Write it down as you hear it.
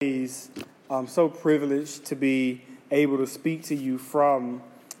always so privileged to be able to speak to you from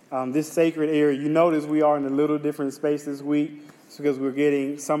this sacred area. You notice we are in a little different space this week. It's because we're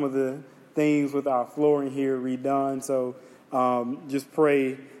getting some of the things with our flooring here redone. So just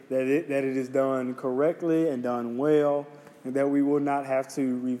pray that it is done correctly and done well, and that we will not have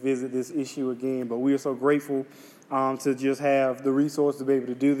to revisit this issue again. But we are so grateful to just have the resource to be able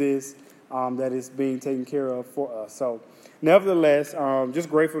to do this, that is being taken care of for us. So nevertheless, just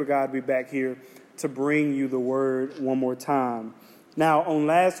grateful to God to be back here to bring you the word one more time. Now, on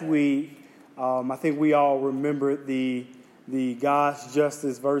last week, I think we all remembered the God's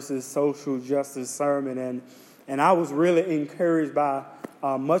justice versus social justice sermon, and I was really encouraged by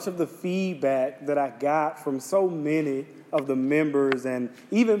much of the feedback that I got from so many of the members and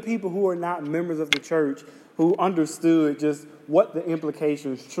even people who are not members of the church who understood just what the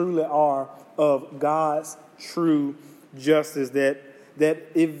implications truly are of God's true justice that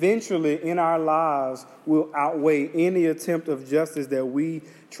eventually in our lives will outweigh any attempt of justice that we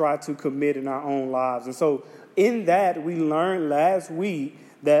try to commit in our own lives. And so in that, we learned last week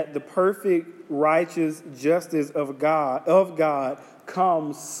that the perfect righteous justice of God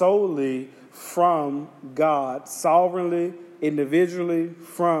comes solely from God, sovereignly, individually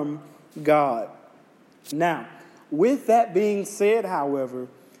from God. Now, with that being said, however,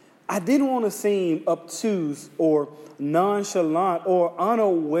 I didn't want to seem obtuse or nonchalant or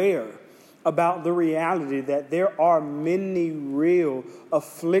unaware about the reality that there are many real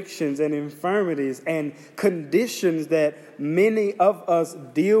afflictions and infirmities and conditions that many of us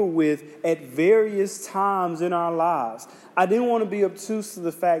deal with at various times in our lives. I didn't want to be obtuse to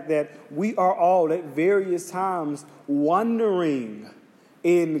the fact that we are all at various times wondering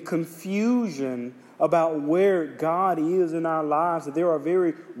in confusion about where God is in our lives, that there are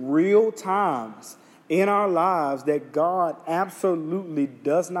very real times in our lives that God absolutely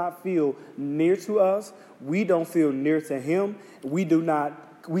does not feel near to us. We don't feel near to him. We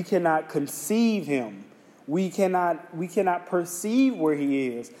cannot conceive him. We cannot perceive where he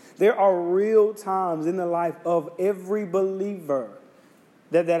is. There are real times in the life of every believer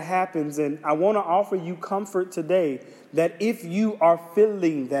that happens. And I want to offer you comfort today that if you are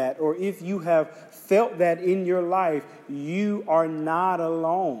feeling that, or if you have felt that in your life, you are not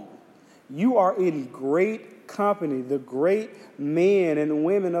alone. You are in great company. The great men and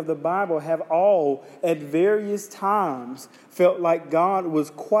women of the Bible have all, at various times, felt like God was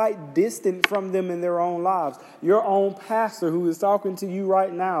quite distant from them in their own lives. Your own pastor, who is talking to you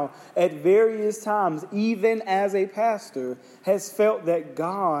right now, at various times, even as a pastor, has felt that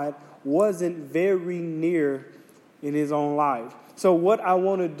God wasn't very near in his own life. So what I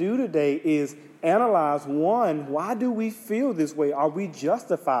want to do today is analyze, one, why do we feel this way? Are we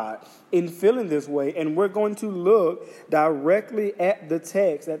justified in feeling this way? And we're going to look directly at the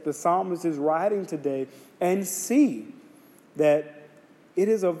text that the psalmist is writing today and see that it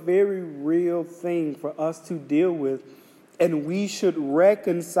is a very real thing for us to deal with, and we should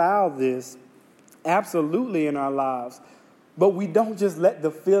reconcile this absolutely in our lives. But we don't just let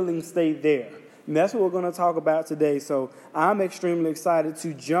the feeling stay there. And that's what we're going to talk about today. So I'm extremely excited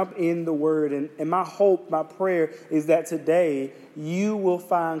to jump in the word. And my hope, my prayer is that today you will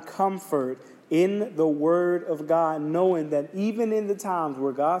find comfort in the word of God, knowing that even in the times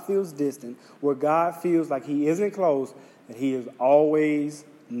where God feels distant, where God feels like he isn't close, that he is always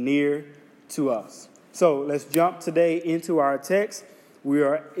near to us. So let's jump today into our text. We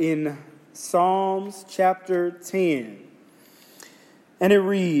are in Psalms chapter 10. And it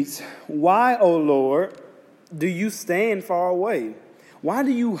reads, "Why, O Lord, do you stand far away? Why do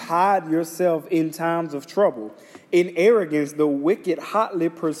you hide yourself in times of trouble? In arrogance, the wicked hotly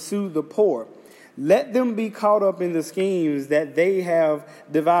pursue the poor. Let them be caught up in the schemes that they have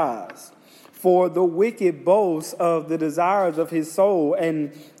devised. For the wicked boasts of the desires of his soul,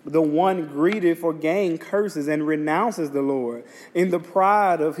 and the one greedy for gain curses and renounces the Lord. In the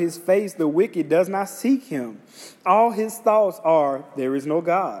pride of his face, the wicked does not seek him. All his thoughts are, there is no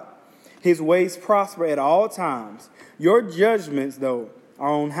God. His ways prosper at all times. Your judgments, though,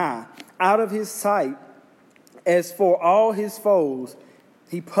 are on high, out of his sight. As for all his foes,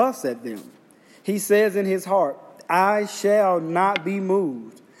 he puffs at them. He says in his heart, I shall not be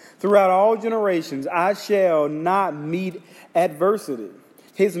moved. Throughout all generations, I shall not meet adversity.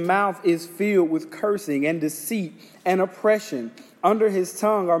 His mouth is filled with cursing and deceit and oppression. Under his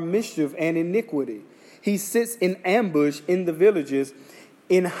tongue are mischief and iniquity. He sits in ambush in the villages.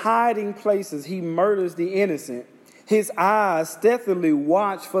 In hiding places, he murders the innocent. His eyes stealthily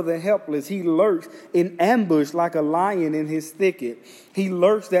watch for the helpless. He lurks in ambush like a lion in his thicket. He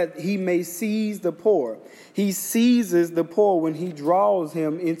lurks that he may seize the poor. He seizes the poor when he draws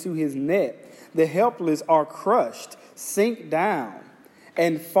him into his net. The helpless are crushed, sink down,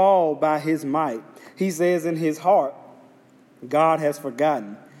 and fall by his might. He says in his heart, God has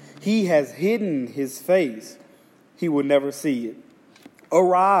forgotten. He has hidden his face. He will never see it.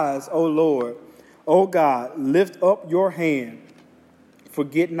 Arise, O Lord. O God, lift up your hand.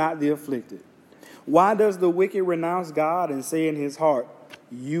 Forget not the afflicted. Why does the wicked renounce God and say in his heart,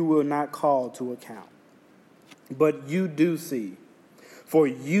 you will not call to account? But you do see, for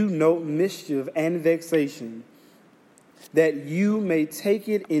you note mischief and vexation, that you may take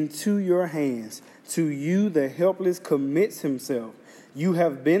it into your hands. To you the helpless commits himself. You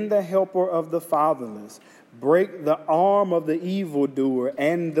have been the helper of the fatherless. Break the arm of the evildoer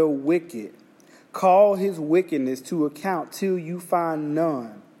and the wicked. Call his wickedness to account till you find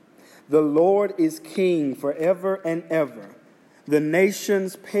none. The Lord is king forever and ever. The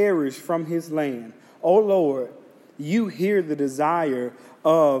nations perish from his land. O Lord, you hear the desire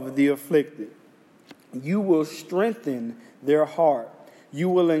of the afflicted. You will strengthen their heart. You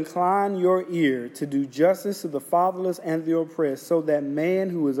will incline your ear to do justice to the fatherless and the oppressed, so that man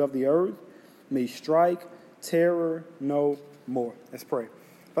who is of the earth may strike terror no more. Let's pray.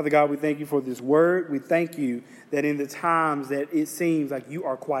 Father God, we thank you for this word. We thank you that in the times that it seems like you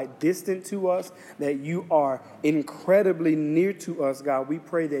are quite distant to us, that you are incredibly near to us, God, we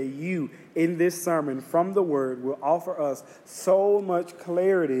pray that you, in this sermon from the word, will offer us so much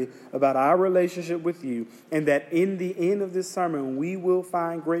clarity about our relationship with you, and that in the end of this sermon, we will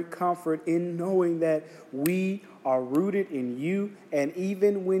find great comfort in knowing that we are rooted in you, and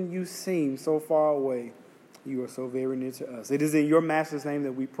even when you seem so far away, you are so very near to us. It is in your Master's name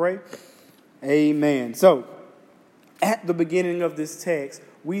that we pray. Amen. So, at the beginning of this text,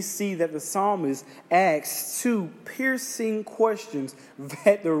 we see that the psalmist asks two piercing questions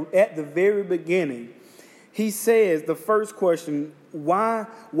at the very beginning. He says, the first question, why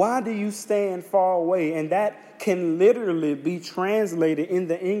do you stand far away? And that can literally be translated in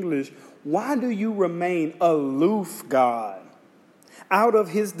the English, why do you remain aloof, God? Out of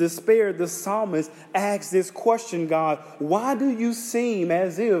his despair, the psalmist asks this question, God, why do you seem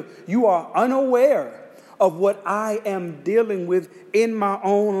as if you are unaware of what I am dealing with in my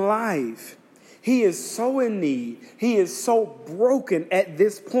own life? He is so in need. He is so broken at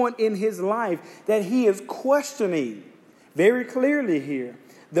this point in his life that he is questioning very clearly here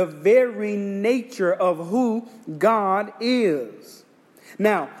the very nature of who God is.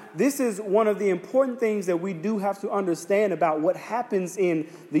 Now, this is one of the important things that we do have to understand about what happens in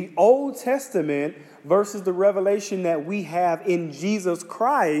the Old Testament versus the revelation that we have in Jesus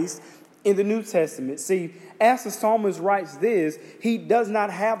Christ in the New Testament. See, as the psalmist writes this, he does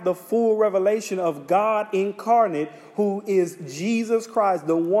not have the full revelation of God incarnate, who is Jesus Christ,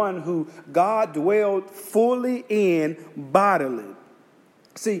 the one who God dwelled fully in bodily.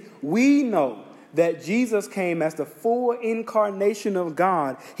 See, we know that Jesus came as the full incarnation of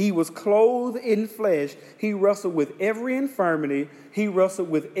God. He was clothed in flesh. He wrestled with every infirmity. He wrestled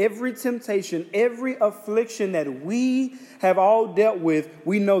with every temptation, every affliction that we have all dealt with.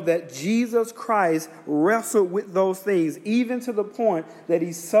 We know that Jesus Christ wrestled with those things, even to the point that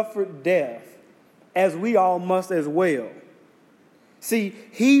he suffered death, as we all must as well. See,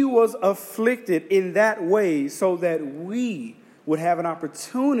 he was afflicted in that way so that we would have an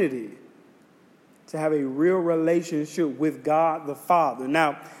opportunity to have a real relationship with God the Father.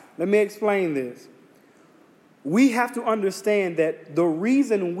 Now, let me explain this. We have to understand that the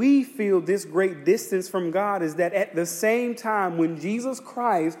reason we feel this great distance from God is that at the same time when Jesus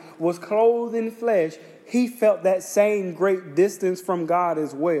Christ was clothed in flesh, he felt that same great distance from God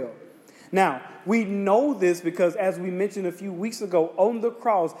as well. Now, we know this because, as we mentioned a few weeks ago, on the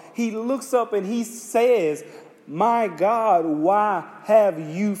cross, he looks up and he says, my God, why have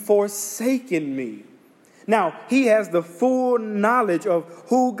you forsaken me? Now, he has the full knowledge of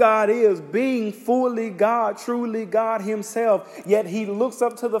who God is, being fully God, truly God himself. Yet he looks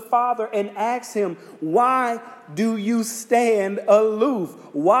up to the Father and asks him, why do you stand aloof?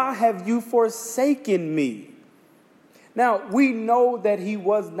 Why have you forsaken me? Now, we know that he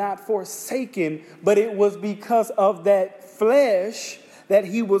was not forsaken, but it was because of that flesh that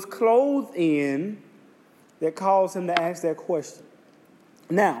he was clothed in that caused him to ask that question.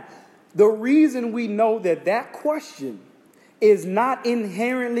 Now, the reason we know that that question is not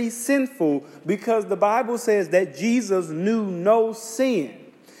inherently sinful because the Bible says that Jesus knew no sin.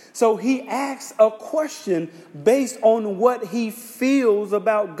 So he asks a question based on what he feels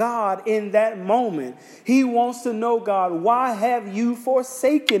about God in that moment. He wants to know, God, why have you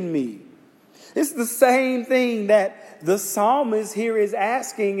forsaken me? It's the same thing that the psalmist here is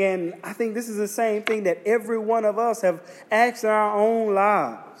asking, and I think this is the same thing that every one of us have asked in our own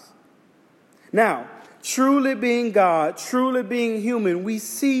lives. Now, truly being God, truly being human, we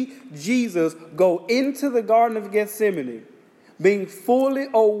see Jesus go into the Garden of Gethsemane, being fully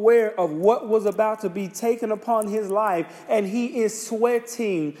aware of what was about to be taken upon his life, and he is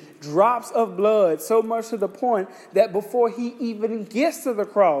sweating drops of blood, so much to the point that before he even gets to the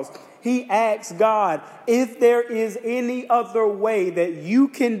cross, he asks God, if there is any other way that you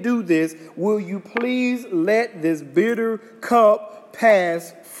can do this, will you please let this bitter cup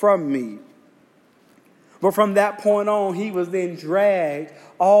pass from me? But from that point on, he was then dragged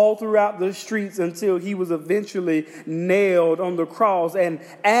all throughout the streets until he was eventually nailed on the cross. And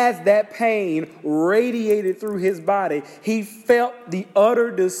as that pain radiated through his body, he felt the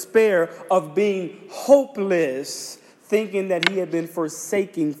utter despair of being hopeless, thinking that he had been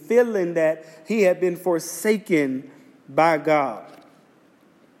forsaken, feeling that he had been forsaken by God.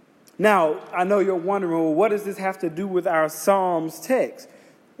 Now, I know you're wondering, well, what does this have to do with our Psalms text?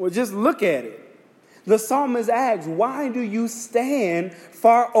 Well, just look at it. The psalmist asks, why do you stand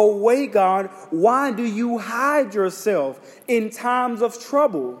far away, God? Why do you hide yourself in times of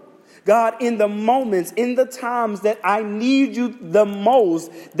trouble? God, in the moments, in the times that I need you the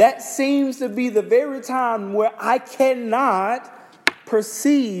most, that seems to be the very time where I cannot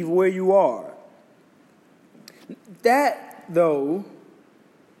perceive where you are. That, though,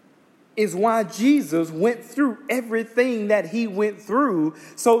 is why Jesus went through everything that he went through,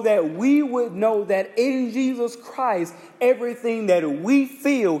 so that we would know that in Jesus Christ, everything that we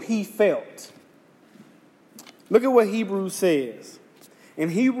feel, he felt. Look at what Hebrews says. In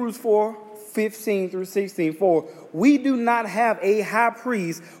Hebrews 4:15 through 16, for we do not have a high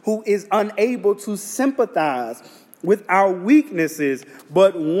priest who is unable to sympathize with our weaknesses,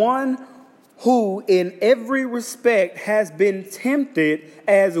 but one who in every respect has been tempted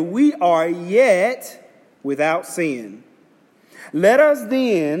as we are, yet without sin. Let us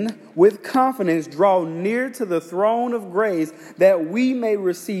then with confidence draw near to the throne of grace, that we may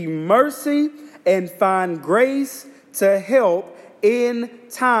receive mercy and find grace to help in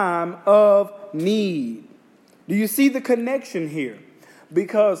time of need. Do you see the connection here?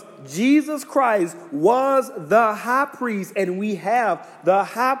 Because Jesus Christ was the high priest, and we have the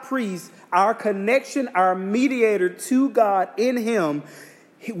high priest, our connection, our mediator to God in him.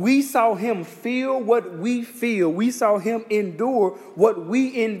 We saw him feel what we feel. We saw him endure what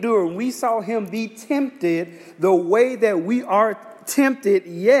we endure. We saw him be tempted the way that we are tempted,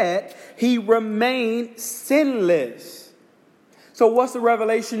 yet he remained sinless. So what's the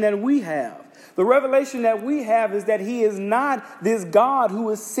revelation that we have? The revelation that we have is that he is not this God who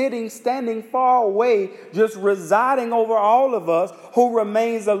is standing far away, just residing over all of us, who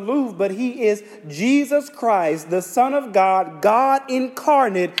remains aloof, but he is Jesus Christ, the Son of God, God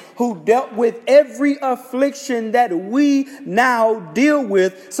incarnate, who dealt with every affliction that we now deal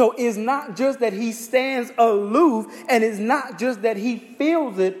with. So it's not just that he stands aloof, and it's not just that he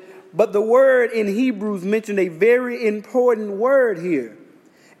feels it, but the word in Hebrews mentioned a very important word here.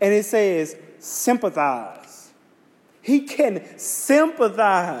 And it says, sympathize. He can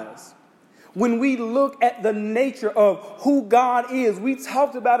sympathize. When we look at the nature of who God is, we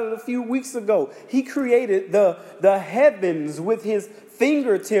talked about it a few weeks ago. He created the heavens with his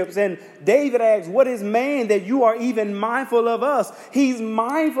fingertips. And David asks, what is man that you are even mindful of us? He's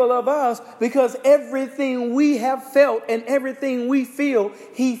mindful of us because everything we have felt and everything we feel,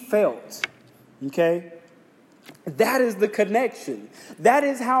 he felt. Okay? That is the connection. That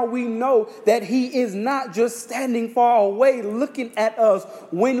is how we know that he is not just standing far away looking at us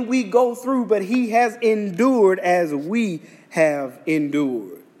when we go through, but he has endured as we have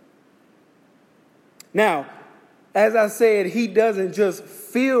endured. Now, as I said, he doesn't just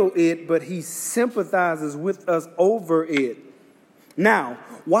feel it, but he sympathizes with us over it. Now,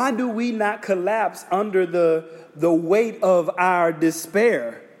 why do we not collapse under the weight of our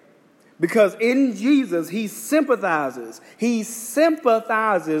despair? Because in Jesus, he sympathizes. He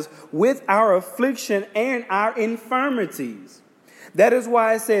sympathizes with our affliction and our infirmities. That is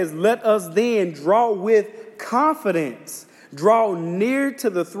why it says, let us then draw with confidence, draw near to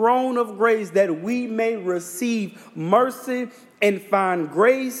the throne of grace, that we may receive mercy and find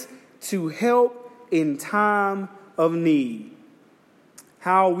grace to help in time of need.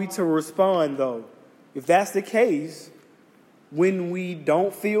 How are we to respond, though? If that's the case, when we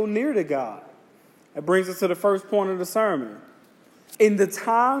don't feel near to God. That brings us to the first point of the sermon. In the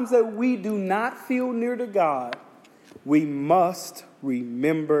times that we do not feel near to God, we must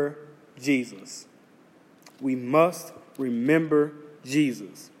remember Jesus. We must remember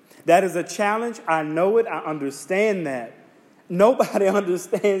Jesus. That is a challenge. I know it. I understand that. Nobody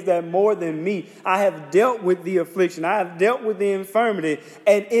understands that more than me. I have dealt with the affliction. I have dealt with the infirmity.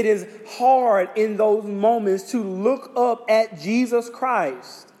 And it is hard in those moments to look up at Jesus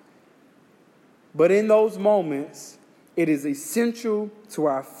Christ. But in those moments, it is essential to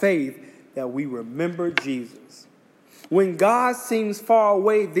our faith that we remember Jesus. When God seems far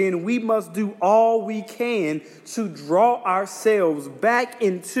away, then we must do all we can to draw ourselves back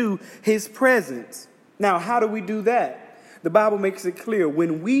into his presence. Now, how do we do that? The Bible makes it clear.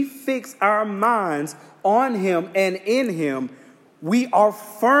 When we fix our minds on him and in him, we are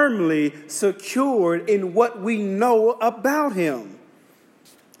firmly secured in what we know about him.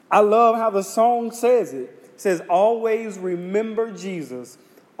 I love how the song says it. It says, always remember Jesus.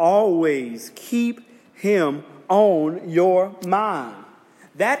 Always keep him on your mind.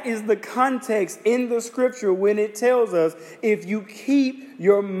 That is the context in the scripture when it tells us if you keep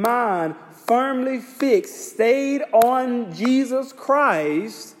your mind firmly fixed, stayed on Jesus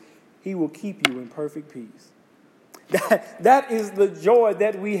Christ, he will keep you in perfect peace. That is the joy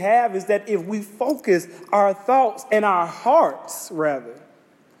that we have, is that if we focus our thoughts and our hearts, rather,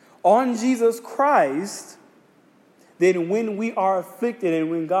 on Jesus Christ, then when we are afflicted and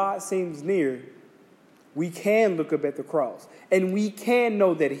when God seems near, we can look up at the cross and we can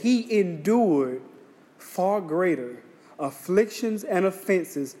know that he endured far greater afflictions and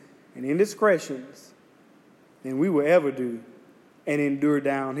offenses and indiscretions than we will ever do and endure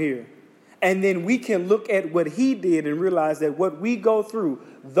down here. And then we can look at what he did and realize that what we go through,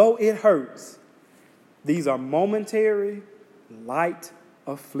 though it hurts, these are momentary, light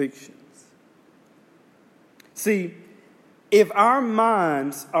afflictions. See, if our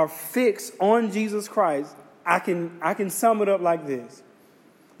minds are fixed on Jesus Christ, I can sum it up like this.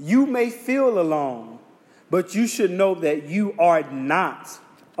 You may feel alone, but you should know that you are not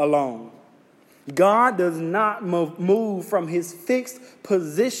alone. God does not move from his fixed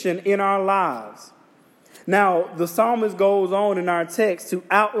position in our lives. Now, the psalmist goes on in our text to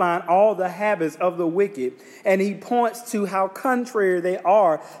outline all the habits of the wicked, and he points to how contrary they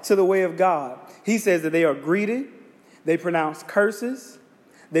are to the way of God. He says that they are greedy, they pronounce curses,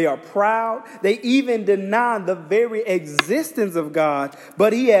 they are proud, they even deny the very existence of God.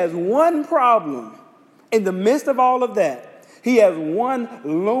 But he has one problem in the midst of all of that. He has one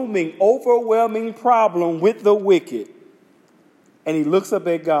looming, overwhelming problem with the wicked. And he looks up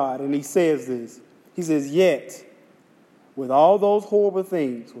at God and he says this. He says, yet, with all those horrible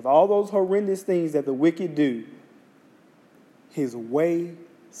things, with all those horrendous things that the wicked do, his way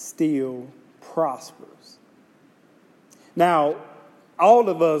still prospers. Now, all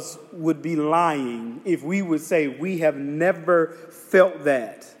of us would be lying if we would say we have never felt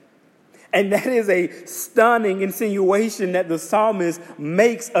that. And that is a stunning insinuation that the psalmist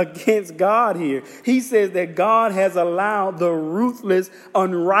makes against God here. He says that God has allowed the ruthless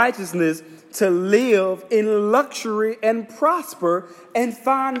unrighteousness to live in luxury and prosper and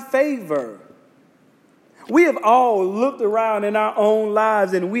find favor. We have all looked around in our own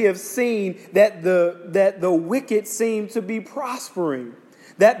lives and we have seen that the wicked seem to be prospering.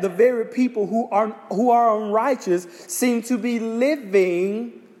 That the very people who are unrighteous seem to be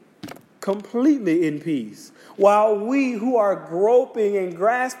living completely in peace, while we who are groping and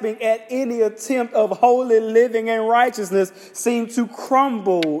grasping at any attempt of holy living and righteousness seem to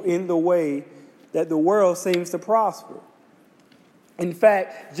crumble in the way that the world seems to prosper. In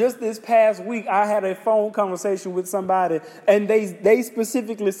fact, just this past week, I had a phone conversation with somebody, and they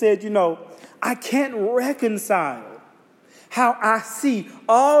specifically said, I can't reconcile how I see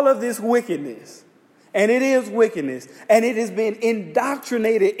all of this wickedness. And it is wickedness. And it has been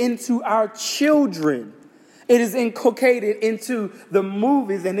indoctrinated into our children. It is inculcated into the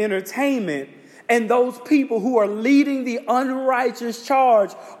movies and entertainment. And those people who are leading the unrighteous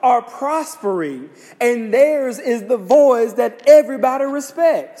charge are prospering. And theirs is the voice that everybody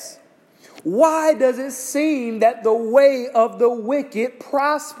respects. Why does it seem that the way of the wicked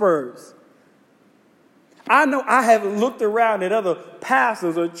prospers? I know I have looked around at other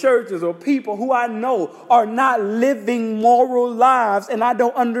pastors or churches or people who I know are not living moral lives, and I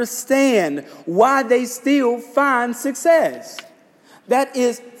don't understand why they still find success. That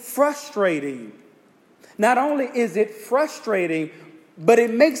is frustrating. Not only is it frustrating, but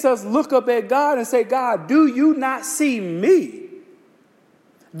it makes us look up at God and say, God, do you not see me?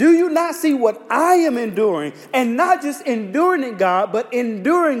 Do you not see what I am enduring? And not just enduring it, God, but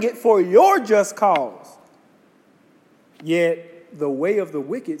enduring it for your just cause. Yet, the way of the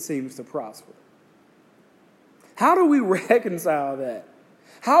wicked seems to prosper. How do we reconcile that?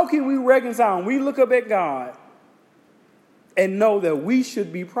 How can we reconcile when we look up at God and know that we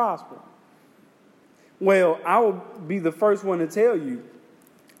should be prospering? Well, I will be the first one to tell you,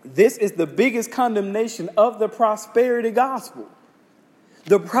 this is the biggest condemnation of the prosperity gospel.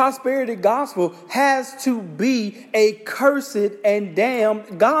 The prosperity gospel has to be a cursed and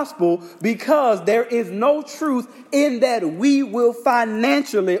damned gospel, because there is no truth in that we will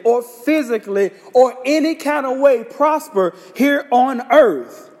financially or physically or any kind of way prosper here on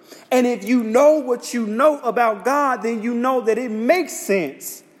earth. And if you know what you know about God, then you know that it makes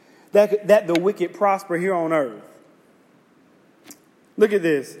sense that the wicked prosper here on earth. Look at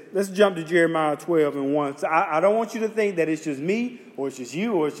this. Let's jump to Jeremiah 12:1. So I don't want you to think that it's just me or it's just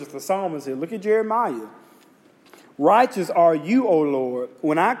you or it's just the psalmist here. Look at Jeremiah. Righteous are you, O Lord,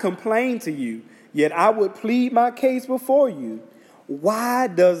 when I complain to you, yet I would plead my case before you. Why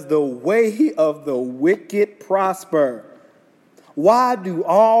does the way of the wicked prosper? Why do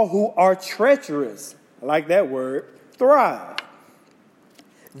all who are treacherous, I like that word, thrive?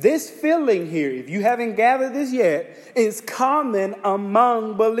 This feeling here, if you haven't gathered this yet, is common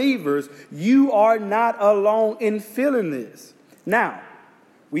among believers. You are not alone in feeling this. Now,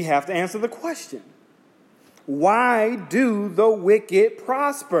 we have to answer the question. Why do the wicked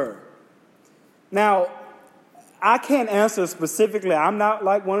prosper? Now, I can't answer specifically. I'm not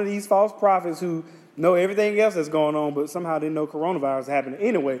like one of these false prophets who know everything else that's going on, but somehow didn't know coronavirus happened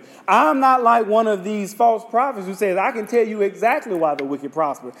anyway. I'm not like one of these false prophets who says, I can tell you exactly why the wicked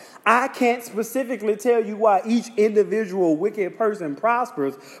prosper. I can't specifically tell you why each individual wicked person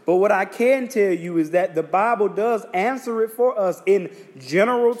prospers, but what I can tell you is that the Bible does answer it for us in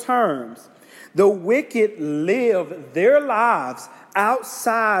general terms. The wicked live their lives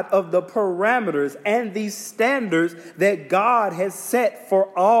outside of the parameters and the standards that God has set for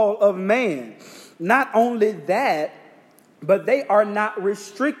all of man. Not only that, but they are not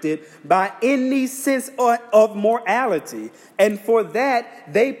restricted by any sense of morality. And for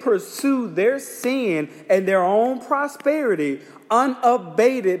that, they pursue their sin and their own prosperity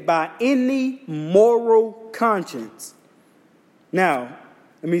unabated by any moral conscience. Now,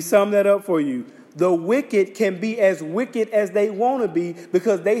 let me sum that up for you. The wicked can be as wicked as they want to be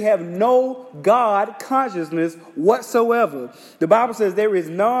because they have no God consciousness whatsoever. The Bible says there is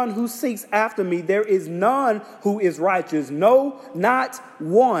none who seeks after me. There is none who is righteous. No, not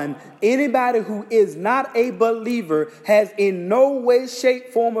one. Anybody who is not a believer has in no way, shape,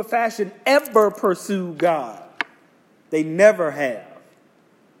 form, or fashion ever pursued God. They never have.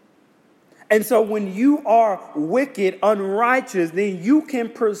 And so when you are wicked, unrighteous, then you can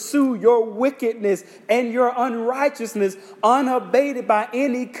pursue your wickedness and your unrighteousness unabated by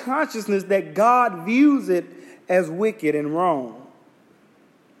any consciousness that God views it as wicked and wrong.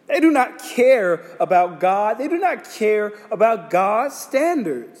 They do not care about God. They do not care about God's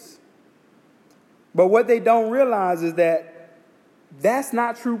standards. But what they don't realize is that that's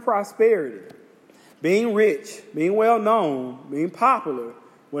not true prosperity. Being rich, being well known, being popular,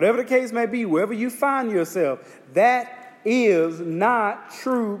 whatever the case may be, wherever you find yourself, that is not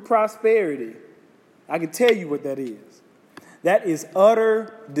true prosperity. I can tell you what that is. That is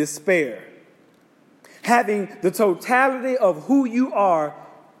utter despair. Having the totality of who you are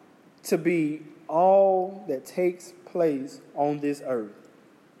to be all that takes place on this earth.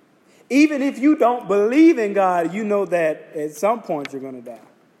 Even if you don't believe in God, you know that at some point you're going to die.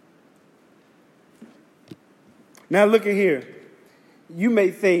 Now look at here. You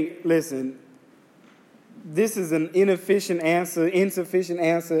may think, listen, this is an insufficient answer,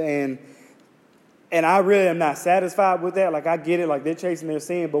 and I really am not satisfied with that. Like, I get it, like they're chasing their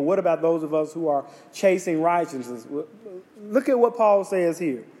sin, but what about those of us who are chasing righteousness? Look at what Paul says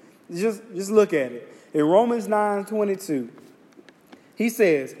here. Just look at it. In Romans 9:22, he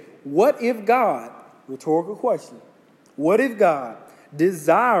says, what if God, rhetorical question, what if God,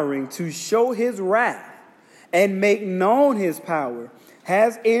 desiring to show his wrath and make known his power,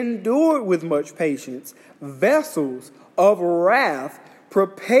 has endured with much patience vessels of wrath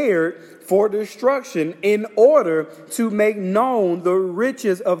prepared for destruction, in order to make known the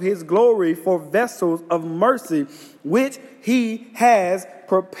riches of his glory for vessels of mercy, which he has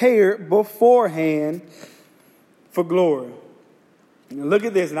prepared beforehand for glory. Now look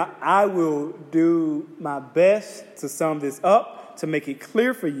at this, and I will do my best to sum this up, to make it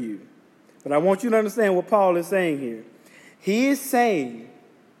clear for you. But I want you to understand what Paul is saying here. He is saying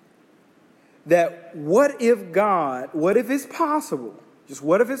that what if it's possible, just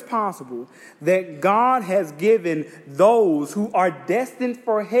what if it's possible that God has given those who are destined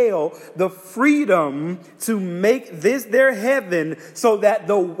for hell the freedom to make this their heaven so that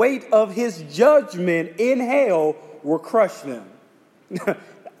the weight of his judgment in hell will crush them?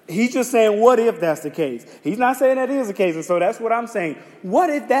 He's just saying, what if that's the case? He's not saying that is the case. And so that's what I'm saying. What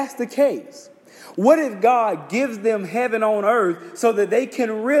if that's the case? What if God gives them heaven on earth so that they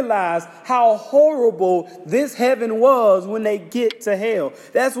can realize how horrible this heaven was when they get to hell?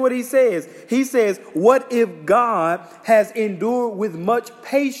 That's what he says. He says, what if God has endured with much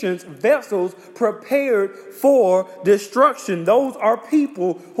patience vessels prepared for destruction? Those are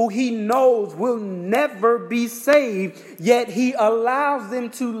people who he knows will never be saved, yet he allows them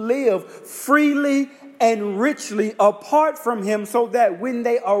to live freely and richly apart from him so that when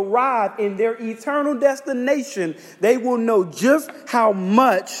they arrive in their eternal destination, they will know just how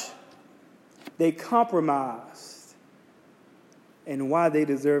much they compromised and why they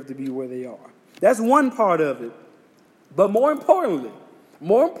deserve to be where they are. That's one part of it. But more importantly,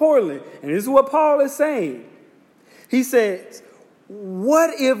 and this is what Paul is saying, he says,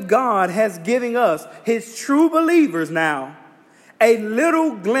 what if God has given us, his true believers now, a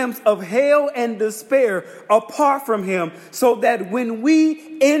little glimpse of hell and despair apart from him, so that when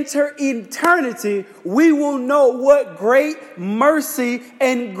we enter eternity, we will know what great mercy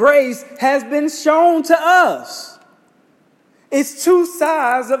and grace has been shown to us. It's two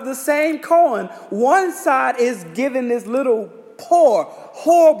sides of the same coin. One side is given this little poor,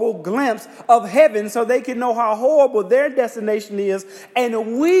 horrible glimpse of heaven so they can know how horrible their destination is.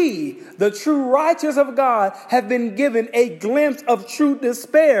 And we, the true righteous of God, have been given a glimpse of true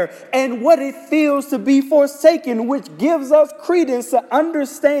despair and what it feels to be forsaken, which gives us credence to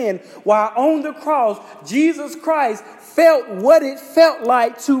understand why on the cross, Jesus Christ felt what it felt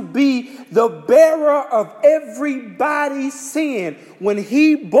like to be the bearer of everybody's sin. When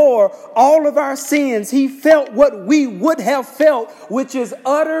he bore all of our sins, he felt what we would have felt, which is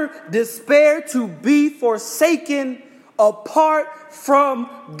utter despair, to be forsaken apart from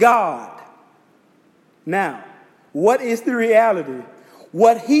God. Now, what is the reality?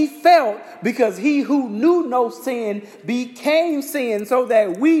 What he felt, because he who knew no sin became sin so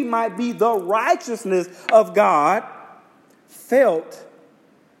that we might be the righteousness of God, felt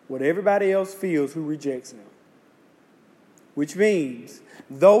what everybody else feels who rejects him. Which means,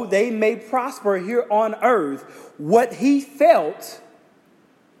 though they may prosper here on earth, what he felt,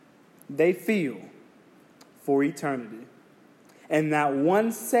 they feel for eternity. And not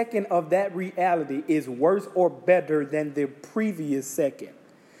 1 second of that reality is worse or better than the previous second.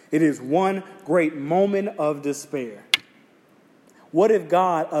 It is one great moment of despair. What if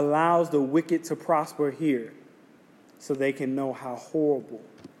God allows the wicked to prosper here so they can know how horrible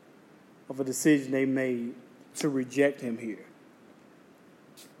of a decision they made to reject him here?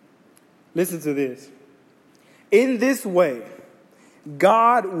 Listen to this. In this way,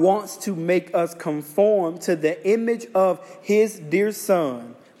 God wants to make us conform to the image of his dear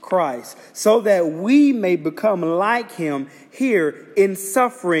Son, Christ, so that we may become like him here in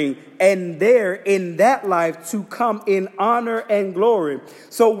suffering, and there in that life to come in honor and glory.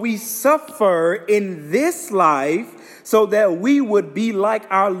 So we suffer in this life so that we would be like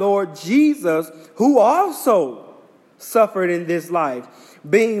our Lord Jesus, who also suffered in this life.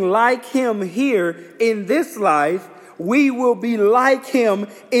 Being like him here in this life, we will be like him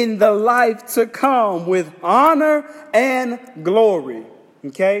in the life to come with honor and glory.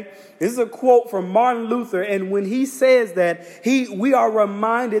 Okay? This is a quote from Martin Luther. And when he says that, we are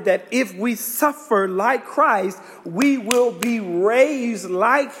reminded that if we suffer like Christ, we will be raised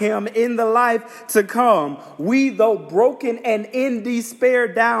like him in the life to come. We, though broken and in despair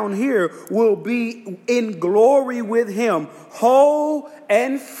down here, will be in glory with him, whole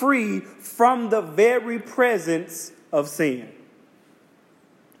and free from the very presence of sin.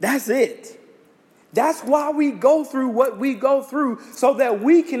 That's it. That's why we go through what we go through, so that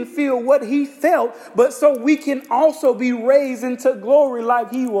we can feel what he felt, but so we can also be raised into glory like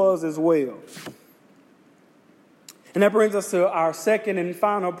he was as well. And that brings us to our second and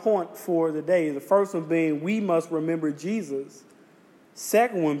final point for the day. The first one being, we must remember Jesus.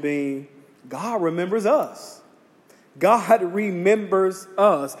 Second one being, God remembers us. God remembers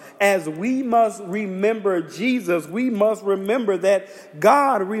us. As we must remember Jesus, we must remember that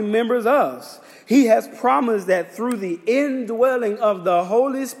God remembers us. He has promised that through the indwelling of the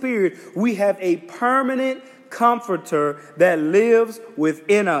Holy Spirit, we have a permanent comforter that lives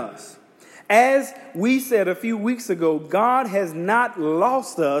within us. As we said a few weeks ago, God has not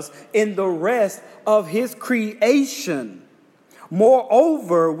lost us in the rest of his creation.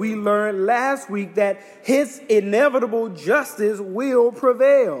 Moreover, we learned last week that his inevitable justice will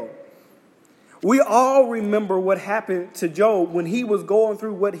prevail. We all remember what happened to Job when he was going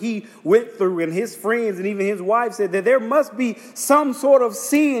through what he went through, and his friends and even his wife said that there must be some sort of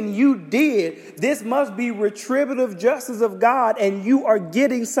sin you did. This must be retributive justice of God, and you are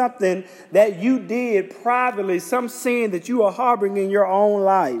getting something that you did privately, some sin that you are harboring in your own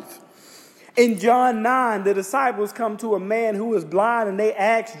life. In John 9, the disciples come to a man who is blind, and they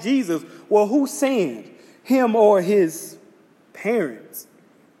ask Jesus, well, who sinned, him or his parents?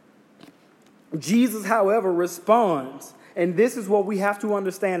 Jesus, however, responds, and this is what we have to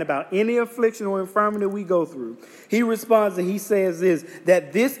understand about any affliction or infirmity we go through. He responds and he says this,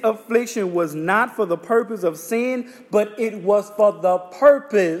 that this affliction was not for the purpose of sin, but it was for the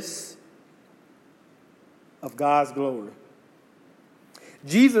purpose of God's glory.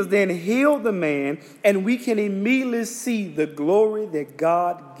 Jesus then healed the man, and we can immediately see the glory that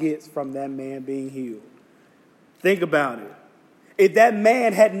God gets from that man being healed. Think about it. If that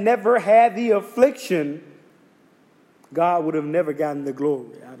man had never had the affliction, God would have never gotten the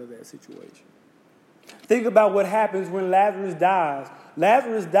glory out of that situation. Think about what happens when Lazarus dies.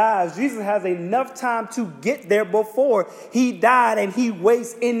 Lazarus dies. Jesus has enough time to get there before he died, and he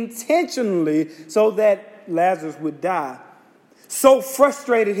waits intentionally so that Lazarus would die. So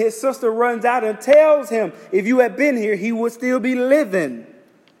frustrated, his sister runs out and tells him, if you had been here, he would still be living.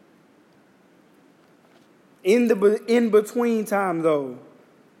 In the in-between time, though,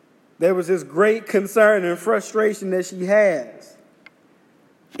 there was this great concern and frustration that she has.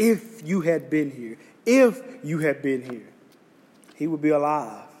 If you had been here, he would be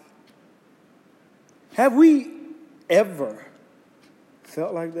alive. Have we ever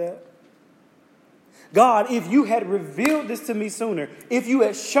felt like that? God, if you had revealed this to me sooner, if you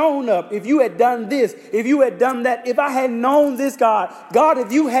had shown up, if you had done this, if you had done that, if I had known this, God,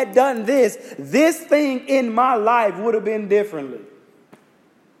 if you had done this thing in my life would have been differently.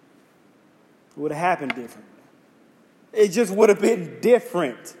 It would have happened differently. It just would have been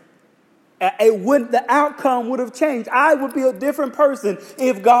different. The outcome would have changed. I would be a different person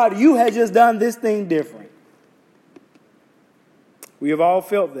if, God, you had just done this thing different. We have all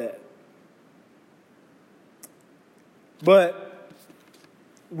felt that. But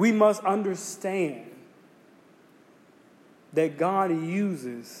we must understand that God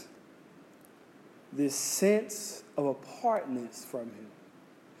uses this sense of apartness from him,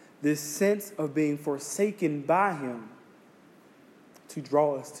 this sense of being forsaken by him to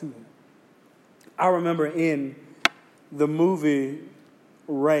draw us to him. I remember in the movie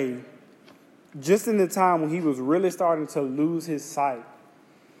Ray, just in the time when he was really starting to lose his sight,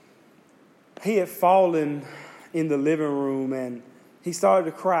 he had fallen in the living room, and he started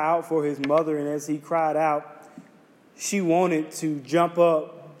to cry out for his mother. And as he cried out, she wanted to jump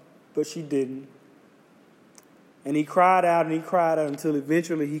up, but she didn't. And he cried out until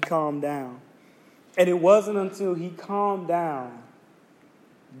eventually he calmed down. And it wasn't until he calmed down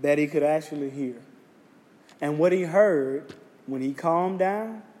that he could actually hear. And what he heard when he calmed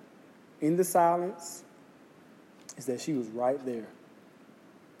down in the silence is that she was right there.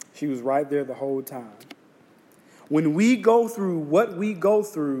 She was right there the whole time. When we go through what we go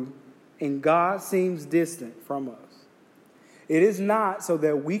through and God seems distant from us, it is not so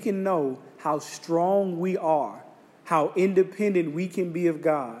that we can know how strong we are, how independent we can be of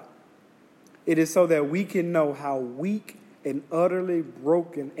God. It is so that we can know how weak and utterly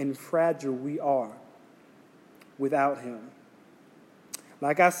broken and fragile we are without him.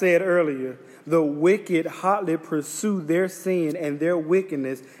 Like I said earlier, the wicked hotly pursue their sin and their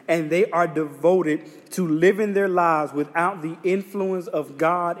wickedness, and they are devoted to living their lives without the influence of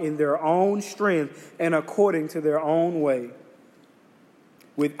God in their own strength and according to their own way.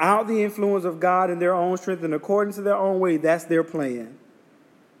 Without the influence of God in their own strength and according to their own way, that's their plan.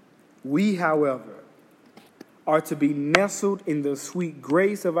 We, however, are to be nestled in the sweet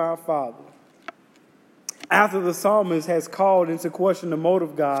grace of our Father. After the psalmist has called into question the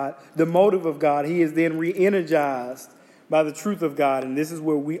motive of God, he is then re-energized by the truth of God. And this is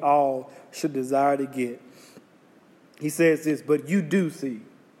where we all should desire to get. He says this, but you do see,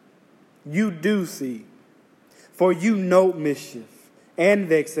 for you note mischief and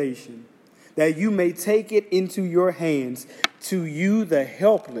vexation, that you may take it into your hands. To you the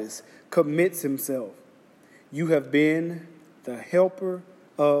helpless commits himself. You have been the helper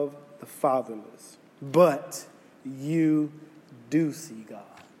of the fatherless. But you do see God.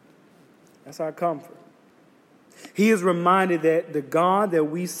 That's our comfort. He is reminded that the God that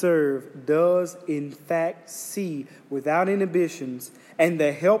we serve does in fact see without inhibitions, and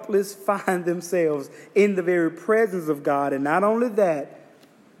the helpless find themselves in the very presence of God. And not only that,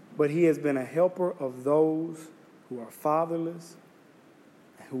 but he has been a helper of those who are fatherless,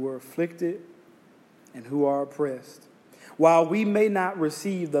 who are afflicted, and who are oppressed. While we may not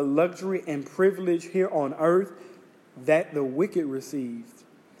receive the luxury and privilege here on earth that the wicked received,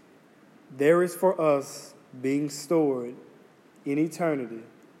 there is for us being stored in eternity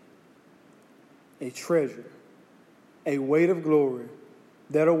a treasure, a weight of glory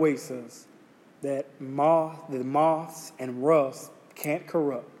that awaits us, that the moths and rust can't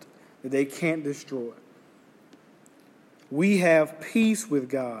corrupt, that they can't destroy. We have peace with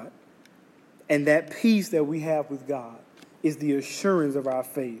God, and that peace that we have with God is the assurance of our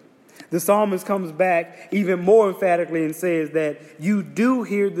faith. The psalmist comes back even more emphatically and says that you do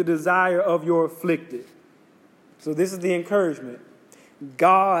hear the desire of your afflicted. So this is the encouragement.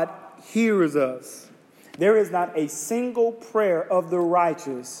 God hears us. There is not a single prayer of the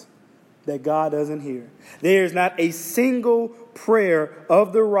righteous that God doesn't hear. There is not a single prayer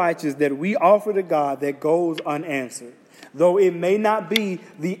of the righteous that we offer to God that goes unanswered. Though it may not be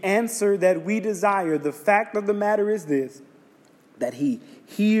the answer that we desire, the fact of the matter is this, that he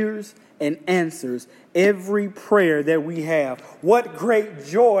hears and answers every prayer that we have. What great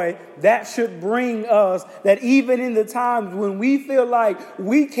joy that should bring us, that even in the times when we feel like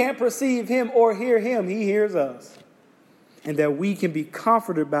we can't perceive him or hear him, he hears us. And that we can be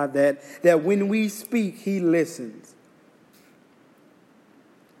comforted by that when we speak, he listens.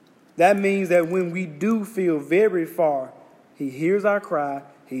 That means that when we do feel very far, he hears our cry,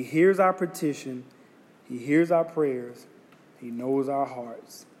 he hears our petition, he hears our prayers, he knows our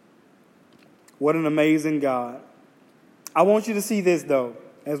hearts. What an amazing God. I want you to see this, though,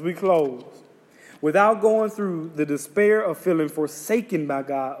 as we close. Without going through the despair of feeling forsaken by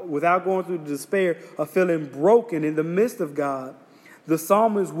God, without going through the despair of feeling broken in the midst of God, the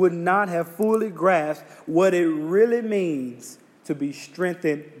psalmist would not have fully grasped what it really means to be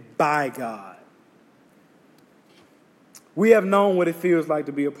strengthened by God. We have known what it feels like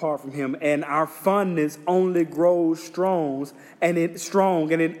to be apart from him, and our fondness only grows strong, and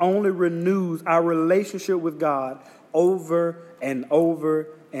it only renews our relationship with God over and over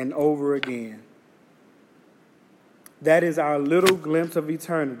and over again. That is our little glimpse of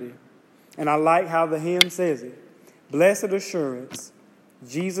eternity. And I like how the hymn says it. Blessed assurance,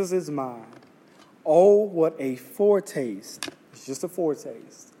 Jesus is mine. Oh, what a foretaste, it's just a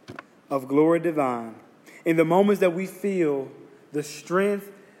foretaste, of glory divine. In the moments that we feel the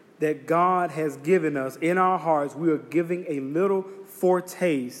strength that God has given us in our hearts, we are giving a little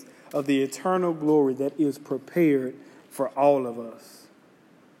foretaste of the eternal glory that is prepared for all of us.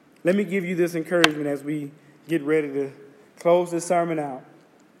 Let me give you this encouragement as we get ready to close this sermon out.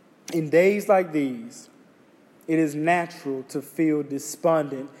 In days like these, it is natural to feel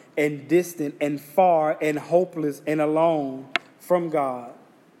despondent and distant and far and hopeless and alone from God.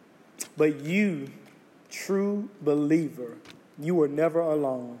 But you, true believer, you are never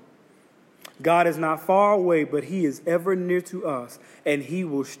alone. God is not far away, but he is ever near to us, and he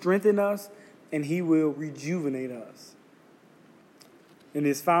will strengthen us and he will rejuvenate us. In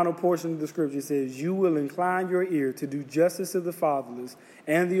this final portion of the scripture, it says, you will incline your ear to do justice to the fatherless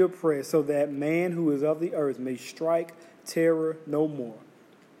and the oppressed, so that man who is of the earth may strike terror no more.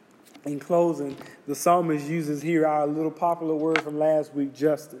 In closing, the psalmist uses here our little popular word from last week,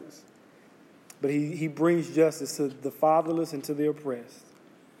 justice. But he brings justice to the fatherless and to the oppressed.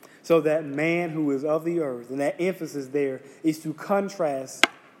 So that man who is of the earth, and that emphasis there is to contrast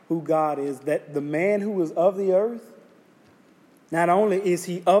who God is, that the man who is of the earth, not only is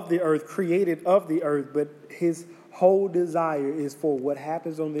he of the earth, created of the earth, but his whole desire is for what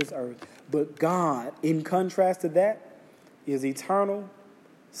happens on this earth. But God, in contrast to that, is eternal,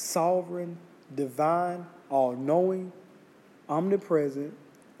 sovereign, divine, all-knowing, omnipresent,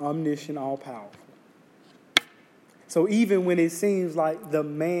 omniscient, all-powerful. So even when it seems like the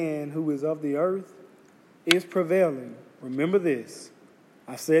man who is of the earth is prevailing, remember this.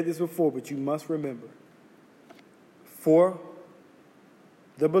 I've said this before, but you must remember. For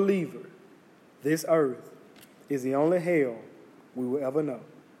the believer, this earth is the only hell we will ever know.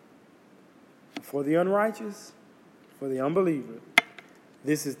 For the unrighteous, for the unbeliever,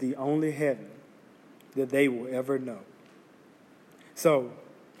 this is the only heaven that they will ever know. So,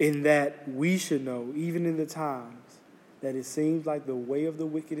 in that we should know, even in the times that it seems like the way of the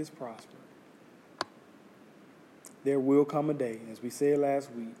wicked is prospering, there will come a day, as we said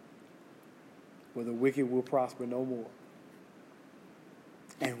last week, where the wicked will prosper no more.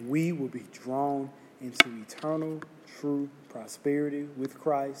 And we will be drawn into eternal, true prosperity with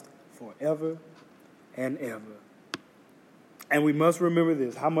Christ forever and ever. And we must remember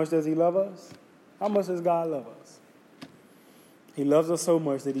this. How much does he love us? How much does God love us? He loves us so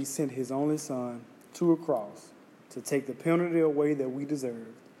much that he sent his only son to a cross to take the penalty away that we deserve,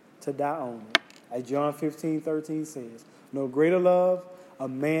 to die on it. As John 15:13 says, no greater love a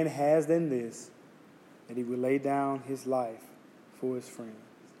man has than this, that he would lay down his life for his friends.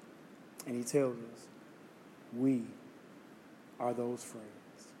 And he tells us, we are those friends.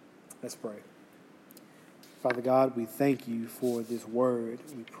 Let's pray. Father God, we thank you for this word.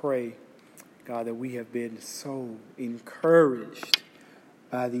 We pray, God, that we have been so encouraged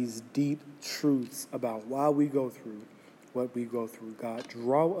by these deep truths about why we go through what we go through. God,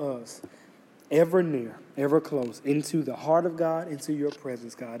 draw us ever near, ever close into the heart of God, into your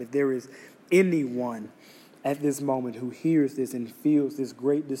presence, God. If there is anyone at this moment who hears this and feels this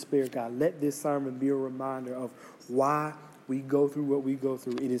great despair, God, let this sermon be a reminder of why we go through what we go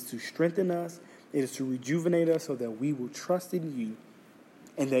through. It is to strengthen us. It is to rejuvenate us so that we will trust in you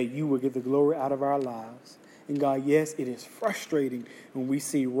and that you will get the glory out of our lives. And God, yes, it is frustrating when we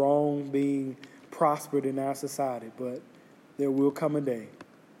see wrong being prospered in our society, but there will come a day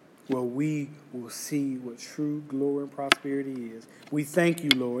where we will see what true glory and prosperity is. We thank you,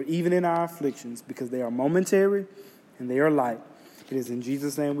 Lord, even in our afflictions, because they are momentary and they are light. It is in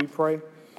Jesus' name we pray.